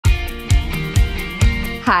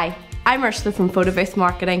Hi, I'm Ursula from Photo Booth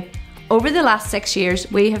Marketing. Over the last 6 years,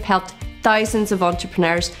 we have helped thousands of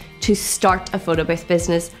entrepreneurs to start a photo booth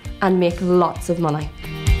business and make lots of money.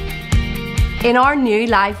 In our new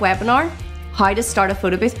live webinar, How to Start a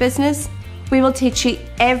Photo Booth Business, we will teach you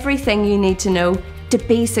everything you need to know to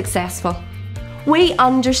be successful. We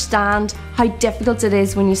understand how difficult it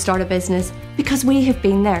is when you start a business because we have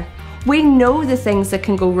been there. We know the things that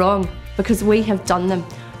can go wrong because we have done them.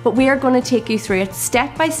 But we are going to take you through it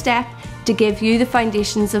step by step to give you the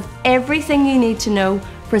foundations of everything you need to know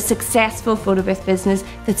for a successful photo booth business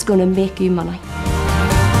that's going to make you money.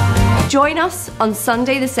 Join us on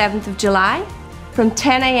Sunday the 7th of July from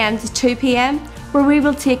 10 AM to 2 PM where we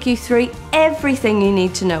will take you through everything you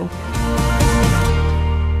need to know.